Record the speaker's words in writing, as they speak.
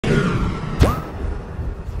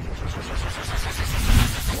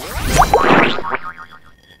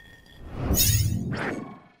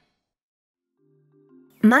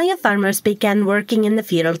Maya farmers began working in the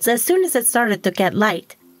fields as soon as it started to get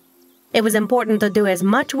light. It was important to do as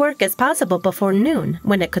much work as possible before noon,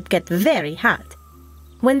 when it could get very hot.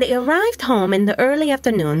 When they arrived home in the early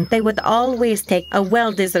afternoon, they would always take a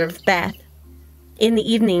well-deserved bath. In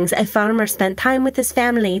the evenings, a farmer spent time with his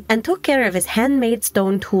family and took care of his handmade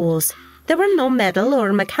stone tools. There were no metal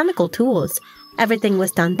or mechanical tools. Everything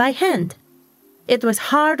was done by hand. It was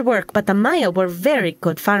hard work, but the Maya were very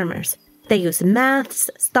good farmers. They used maths,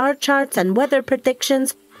 star charts, and weather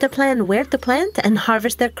predictions to plan where to plant and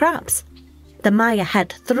harvest their crops. The Maya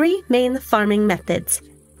had 3 main farming methods.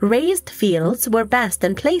 Raised fields were best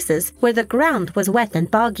in places where the ground was wet and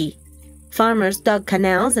boggy. Farmers dug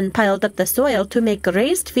canals and piled up the soil to make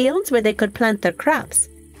raised fields where they could plant their crops.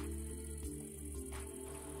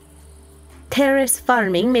 Terrace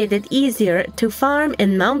farming made it easier to farm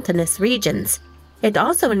in mountainous regions. It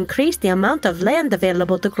also increased the amount of land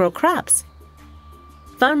available to grow crops.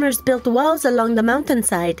 Farmers built walls along the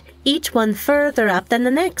mountainside, each one further up than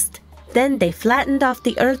the next. Then they flattened off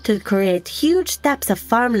the earth to create huge steps of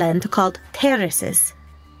farmland called terraces.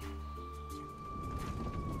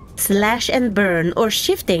 Slash and burn, or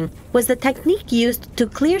shifting, was the technique used to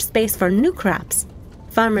clear space for new crops.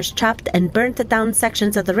 Farmers chopped and burnt down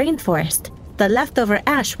sections of the rainforest. The leftover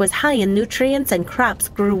ash was high in nutrients and crops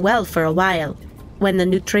grew well for a while. When the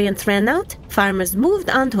nutrients ran out, farmers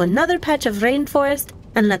moved on to another patch of rainforest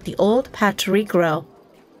and let the old patch regrow.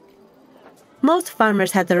 Most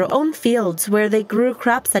farmers had their own fields where they grew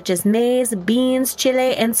crops such as maize, beans,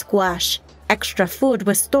 chili, and squash. Extra food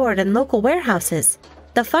was stored in local warehouses.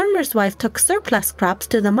 The farmer's wife took surplus crops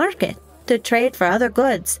to the market to trade for other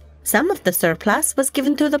goods. Some of the surplus was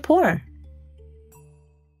given to the poor.